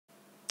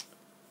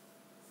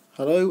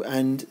Hello,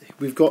 and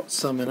we've got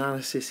some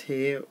analysis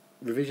here,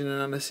 revision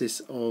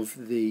analysis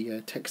of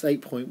the text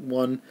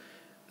 8.1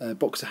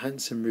 Boxer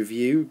Hanson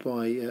review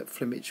by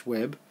Flemich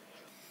Webb.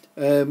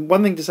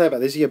 One thing to say about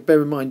this,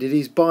 bear in mind it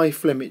is by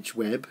Flemich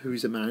Webb,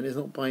 who's a man. It's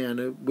not by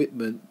Anna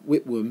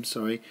Whitwam,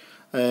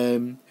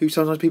 who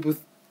sometimes people,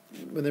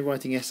 when they're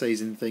writing essays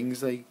and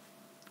things, they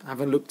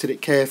haven't looked at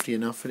it carefully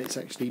enough, and it's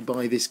actually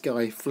by this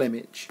guy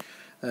Flemich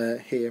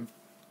here.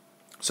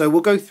 So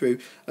we'll go through.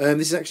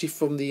 This is actually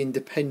from the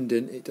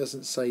Independent. It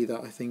doesn't say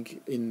that, I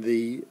think, in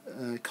the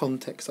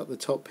context at the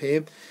top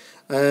here.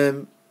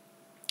 So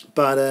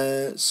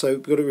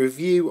we've got a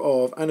review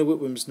of Anna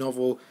Whitwam's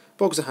novel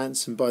Boxer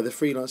Hanson by the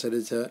freelance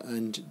editor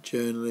and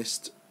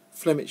journalist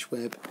Flemich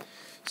Webb.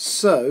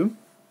 So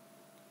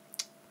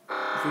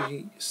if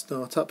we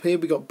start up here,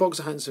 we got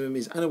Boxer Hanson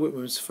is Anna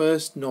Whitwam's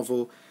first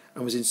novel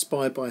and was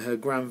inspired by her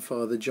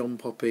grandfather John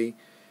Poppy,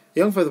 a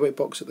young featherweight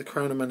boxer at the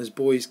Crown of Manners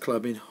Boys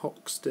Club in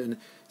Hoxton.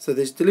 So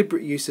there's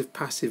deliberate use of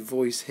passive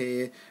voice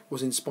here.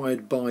 Was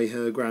inspired by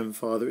her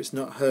grandfather. It's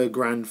not her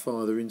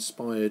grandfather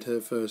inspired her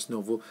first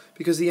novel,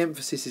 because the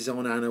emphasis is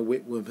on Anna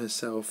Whitwam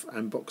herself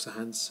and Boxer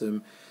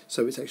Hanson.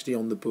 So it's actually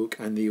on the book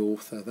and the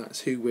author.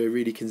 That's who we're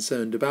really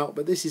concerned about.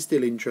 But this is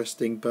still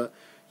interesting. But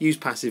use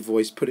passive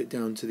voice. Put it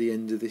down to the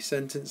end of this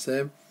sentence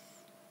there.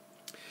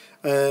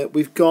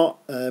 We've got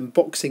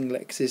boxing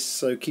lexis,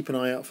 so keep an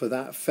eye out for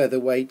that.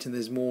 Featherweight, and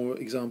there's more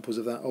examples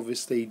of that,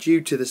 obviously, due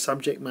to the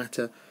subject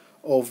matter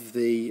of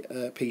the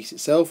piece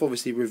itself.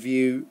 Obviously,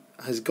 review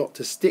has got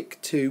to stick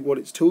to what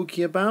it's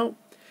talking about,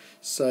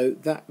 so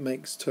that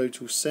makes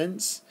total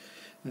sense.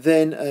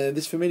 Then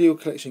this familial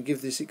collection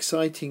gives this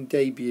exciting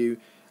debut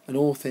an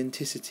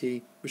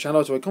authenticity which,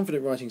 allied to a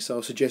confident writing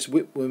style, suggests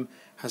Whitwam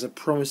has a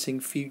promising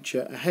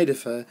future ahead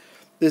of her.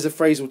 There's a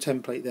phrasal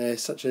template there,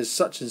 such as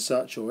such and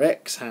such, or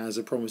X has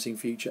a promising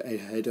future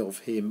ahead of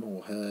him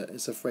or her.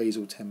 It's a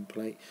phrasal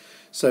template.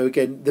 So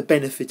again, the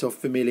benefit of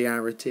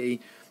familiarity.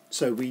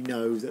 So we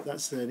know that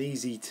that's an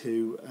easy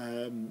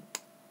to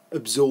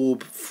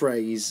absorb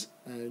phrase.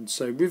 And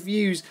so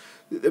reviews,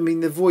 I mean,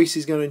 the voice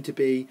is going to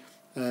be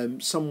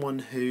someone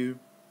who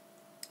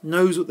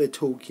knows what they're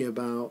talking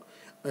about.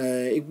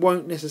 It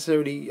won't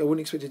necessarily, I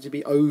wouldn't expect it to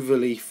be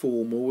overly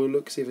formal. We'll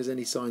look, see if there's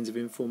any signs of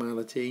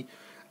informality.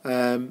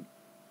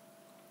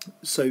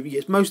 So yeah,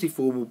 it's mostly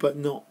formal, but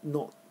not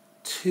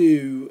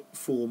too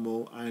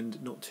formal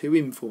and not too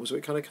informal. So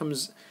it kind of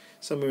comes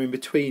somewhere in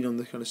between on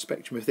the kind of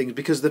spectrum of things,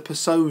 because the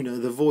persona,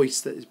 the voice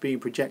that is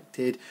being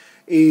projected,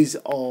 is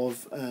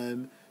of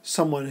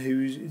someone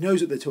who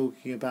knows what they're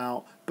talking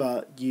about,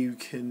 but you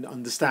can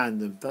understand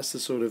them. That's the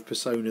sort of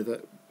persona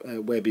that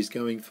Webb is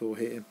going for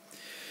here.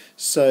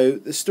 So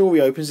the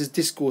story opens, there's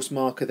discourse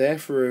marker there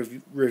for a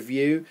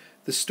review.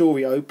 The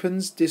story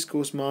opens,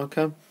 discourse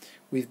marker,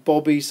 with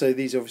Bobby. So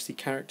these are obviously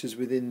characters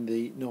within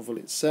the novel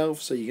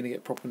itself, so you're going to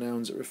get proper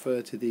nouns that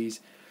refer to these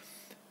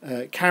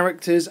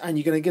characters, and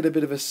you're going to get a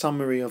bit of a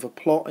summary of a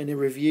plot in a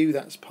review.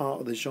 That's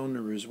part of the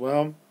genre as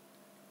well.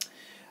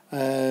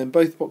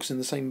 Both box in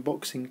the same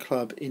boxing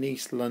club in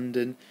East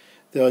London.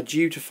 They are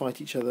due to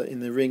fight each other in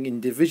the ring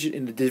in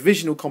the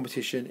divisional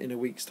competition in a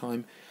week's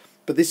time.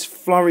 But this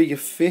flurry of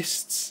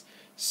fists,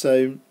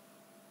 so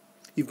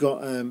you've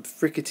got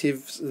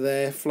fricatives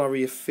there,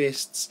 flurry of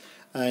fists.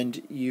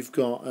 And you've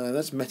got,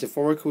 that's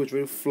metaphorical, it's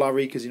real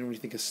flurry, because you normally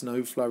think of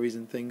snow flurries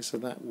and things, so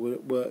that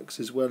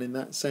works as well in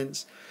that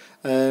sense.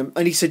 And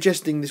he's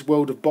suggesting this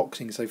world of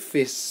boxing, so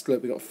fists,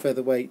 look, we've got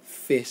featherweight,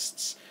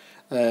 fists,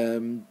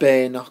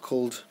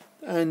 bare-knuckled,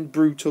 and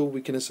brutal, we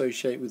can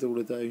associate with all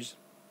of those.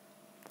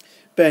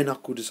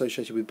 Bare-knuckled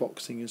associated with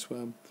boxing as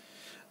well.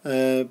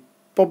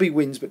 Bobby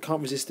wins, but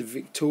can't resist the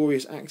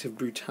victorious act of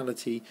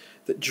brutality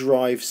that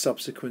drives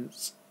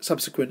subsequent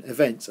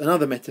events.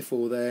 Another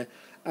metaphor there.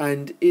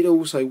 And it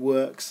also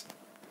works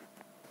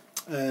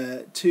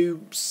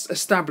to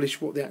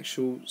establish what the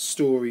actual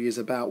story is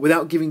about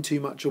without giving too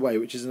much away,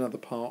 which is another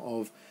part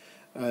of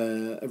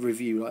a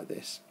review like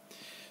this.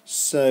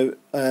 So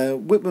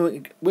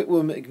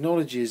Whitwam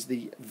acknowledges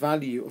the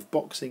value of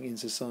boxing in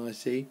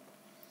society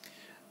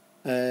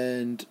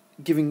and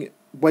giving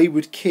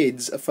wayward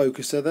kids a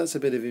focuser. That's a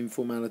bit of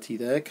informality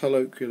there,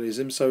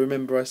 colloquialism. So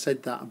remember I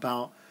said that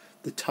about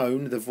the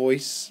tone, the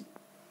voice.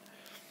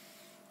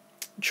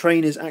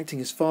 Trainers acting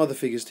as father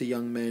figures to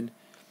young men,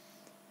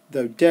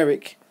 though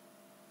Derek,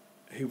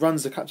 who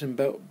runs the Captain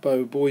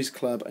Bow Boys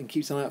Club and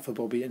keeps an eye out for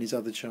Bobby and his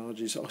other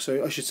charges.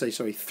 So I should say,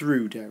 sorry,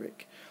 through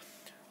Derek.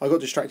 I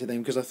got distracted then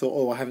because I thought,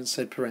 oh, I haven't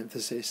said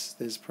parenthesis.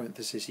 There's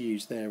parenthesis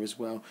used there as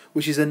well,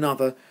 which is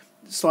another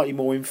slightly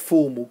more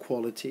informal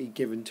quality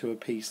given to a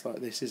piece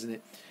like this, isn't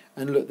it?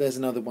 And look, there's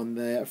another one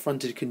there, a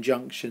fronted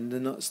conjunction.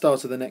 The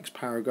start of the next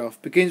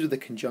paragraph begins with a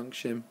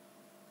conjunction.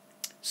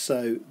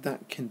 So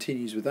that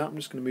continues with that. I'm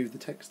just going to move the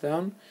text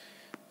down.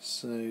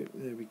 So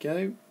there we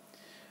go.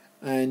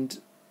 And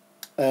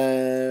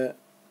where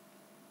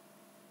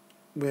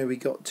we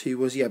got to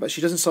was, but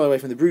she doesn't shy away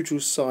from the brutal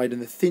side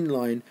and the thin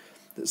line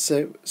that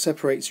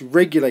separates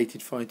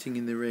regulated fighting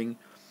in the ring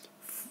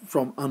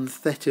from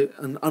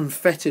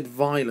unfettered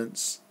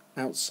violence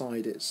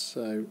outside it.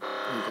 So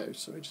there we go.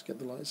 Sorry, just get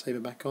the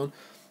lightsaber back on.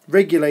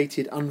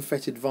 Regulated,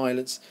 unfettered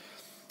violence.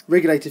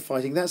 Regulated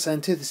fighting, that's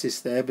antithesis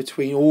there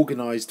between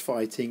organised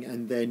fighting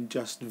and then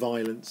just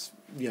violence,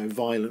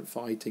 violent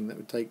fighting that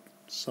would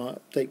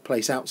take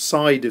place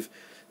outside of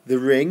the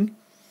ring.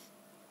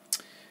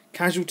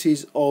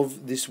 Casualties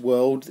of this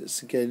world,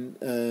 that's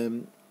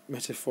again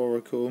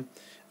metaphorical,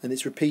 and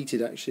it's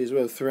repeated actually as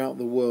well throughout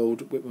the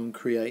world Whitman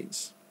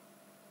creates.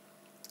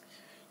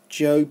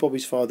 Joe,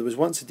 Bobby's father, was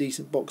once a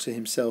decent boxer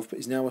himself, but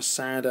is now a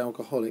sad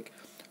alcoholic,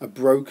 a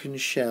broken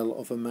shell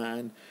of a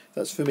man.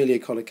 That's familiar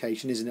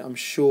collocation, isn't it? I'm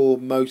sure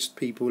most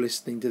people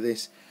listening to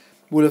this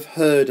will have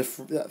heard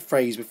that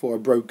phrase before, a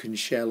broken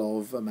shell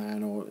of a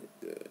man, or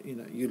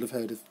you'll have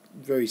heard a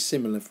very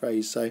similar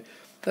phrase. So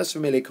that's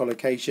familiar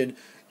collocation.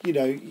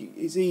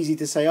 It's easy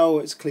to say, oh,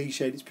 it's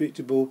cliched, it's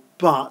predictable,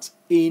 but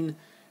in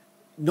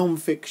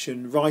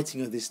non-fiction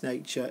writing of this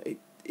nature,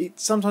 it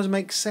sometimes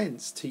makes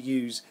sense to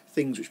use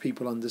things which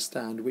people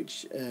understand,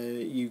 which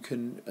you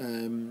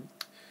can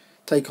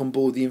take on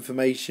board the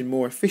information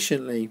more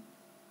efficiently.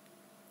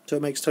 So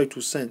it makes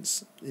total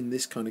sense in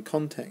this kind of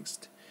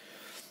context.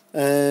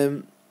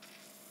 With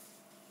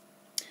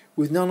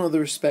none other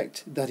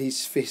respect that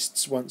his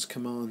fists once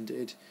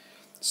commanded.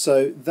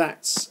 So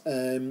that's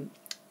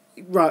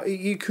right.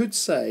 You could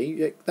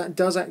say that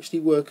does actually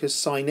work as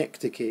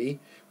synecdoche,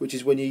 which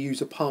is when you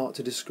use a part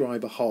to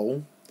describe a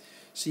whole.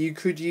 So you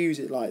could use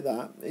it like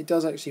that. It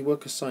does actually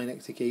work as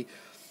synecdoche.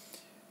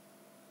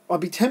 I'd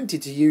be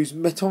tempted to use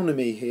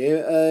metonymy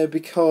here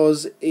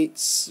because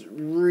it's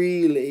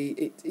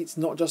really it's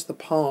not just the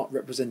part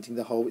representing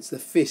the whole, it's the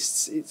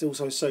fists. It's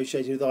also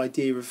associated with the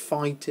idea of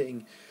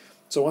fighting.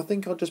 So I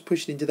think I'll just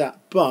push it into that.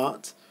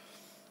 But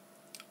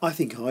I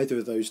think either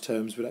of those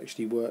terms would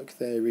actually work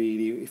there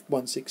really if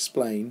once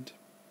explained.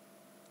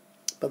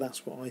 But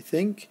that's what I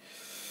think.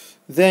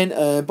 Then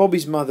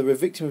Bobby's mother, a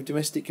victim of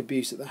domestic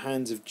abuse at the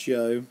hands of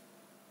Joe,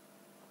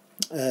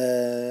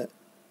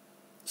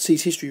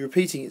 sees history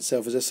repeating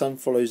itself as her son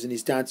follows in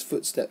his dad's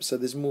footsteps. So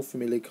there's more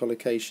familiar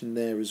collocation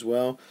there as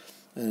well,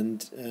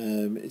 and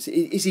it's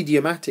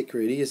idiomatic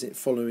really, isn't it?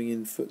 Following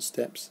in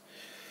footsteps.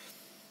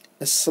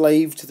 A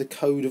slave to the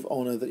code of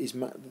honour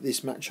that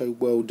this macho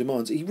world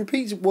demands. He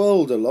repeats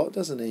world a lot,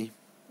 doesn't he?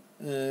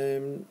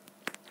 I'm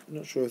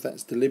not sure if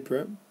that's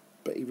deliberate,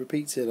 but he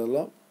repeats it a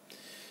lot.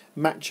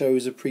 Macho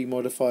is a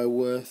pre-modifier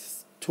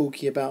worth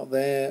talking about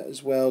there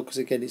as well, because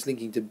again it's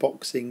linking to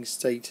boxing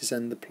status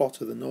and the plot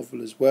of the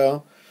novel as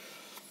well.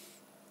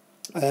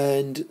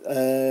 And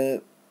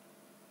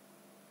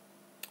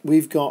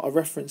we've got a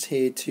reference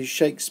here to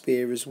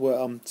Shakespeare as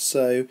well.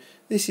 So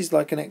this is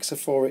like an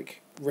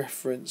exaphoric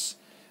reference,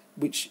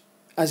 which,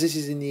 as this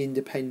is in the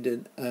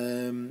Independent,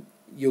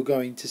 you're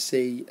going to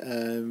see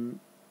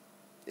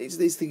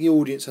it's the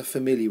audience are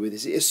familiar with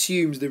this. It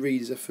assumes the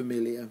readers are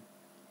familiar.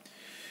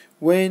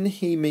 When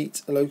he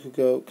meets a local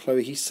girl,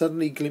 Chloe, he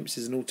suddenly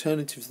glimpses an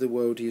alternative to the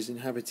world he has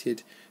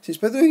inhabited since.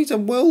 By the way, he's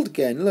on world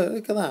again.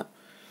 Look at that.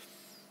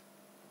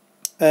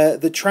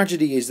 The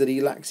tragedy is that he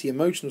lacks the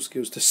emotional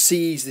skills to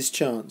seize this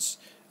chance,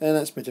 and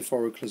that's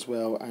metaphorical as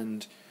well.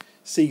 And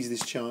seize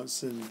this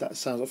chance, and that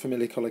sounds like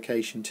familiar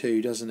collocation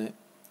too, doesn't it?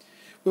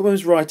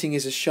 Whitman's writing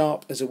is as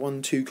sharp as a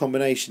 1-2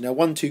 combination. Now,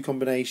 1-2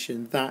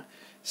 combination, that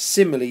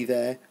simile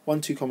there,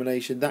 1-2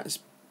 combination, that's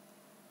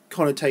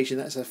connotation,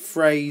 that's a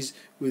phrase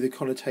with the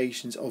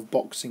connotations of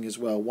boxing as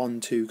well.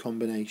 1-2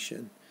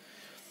 combination.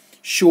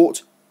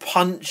 Short,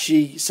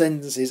 punchy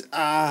sentences.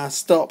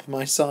 Stop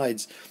my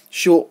sides.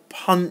 Short,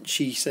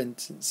 punchy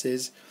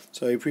sentences.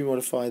 So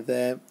pre-modified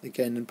there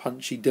again, and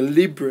punchy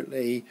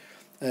deliberately.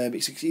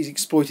 He's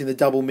exploiting the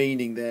double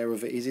meaning there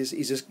of it.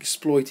 He's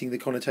exploiting the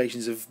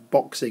connotations of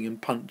boxing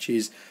and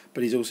punches,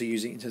 but he's also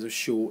using it in terms of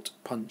short,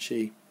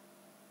 punchy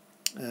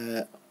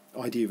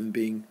idea of them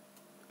being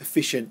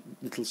efficient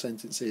little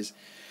sentences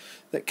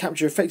that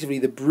capture effectively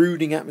the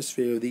brooding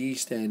atmosphere of the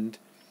East End,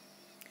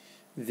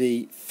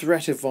 the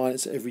threat of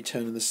violence at every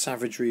turn, and the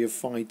savagery of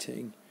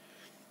fighting.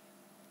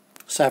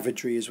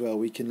 Savagery as well,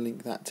 we can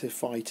link that to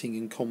fighting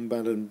and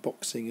combat and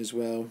boxing as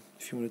well,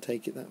 if you want to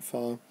take it that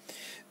far.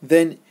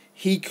 Then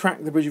he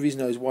cracked the bridge of his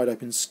nose wide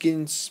open,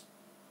 skin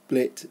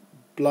split,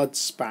 blood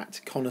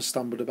spat, Connor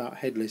stumbled about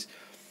headless.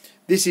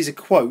 This is a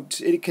quote.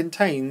 It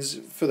contains,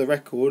 for the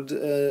record,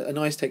 a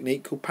nice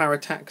technique called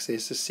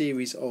parataxis, a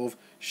series of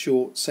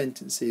short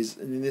sentences,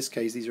 and in this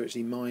case these are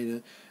actually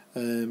minor.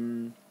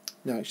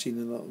 No, actually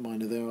they're not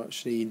minor, they're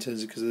actually in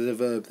terms of, because there's a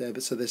verb there,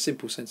 but so they're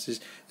simple sentences,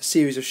 a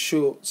series of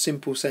short,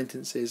 simple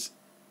sentences.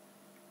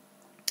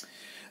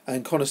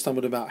 And Connor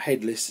stumbled about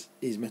headless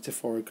is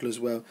metaphorical as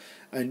well,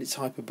 and it's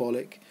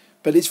hyperbolic.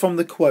 But it's from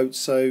the quote,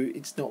 so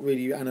it's not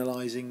really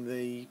analysing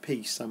the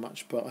piece so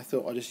much, but I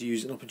thought I'd just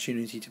use an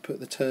opportunity to put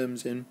the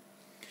terms in.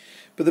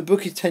 But the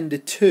book is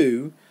tended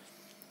to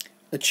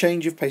a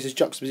change of pace as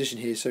juxtaposition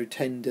here, so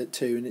tended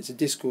to, and it's a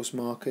discourse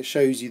marker. It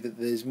shows you that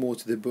there's more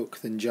to the book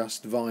than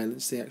just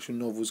violence. The actual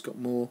novel's got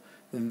more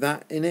than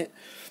that in it.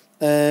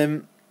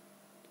 A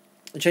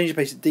change of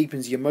pace that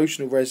deepens the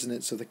emotional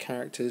resonance of the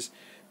characters,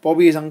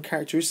 Bobby is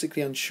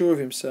uncharacteristically unsure of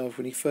himself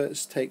when he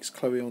first takes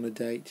Chloe on a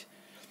date.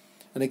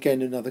 And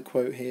again, another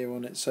quote here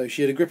on it. So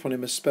she had a grip on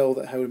him, a spell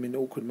that held him in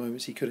awkward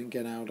moments he couldn't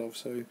get out of.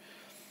 So,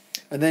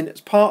 and then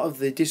as part of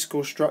the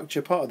discourse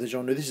structure, part of the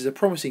genre, this is a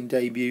promising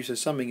debut. So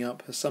summing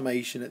up, a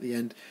summation at the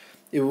end.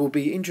 It will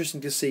be interesting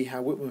to see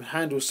how Whitman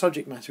handles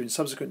subject matter in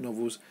subsequent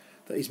novels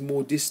that is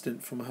more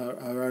distant from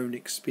her own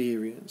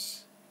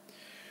experience.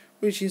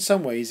 Which in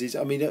some ways is,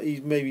 I mean,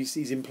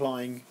 he's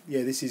implying,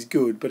 yeah, this is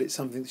good, but it's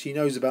something that she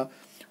knows about.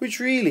 Which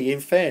really,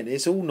 in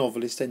fairness, all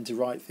novelists tend to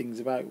write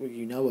things about what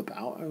you know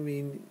about. I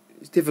mean,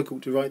 it's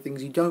difficult to write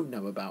things you don't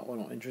know about or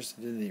not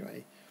interested in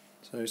anyway.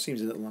 So it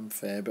seems a little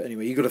unfair. But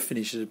anyway, you've got to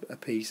finish a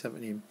piece,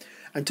 haven't you?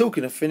 And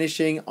talking of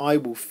finishing, I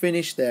will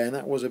finish there. And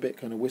that was a bit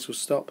kind of whistle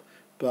stop.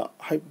 But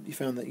I hope you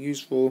found that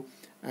useful.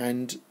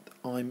 And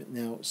I'm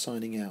now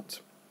signing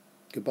out.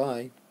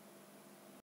 Goodbye.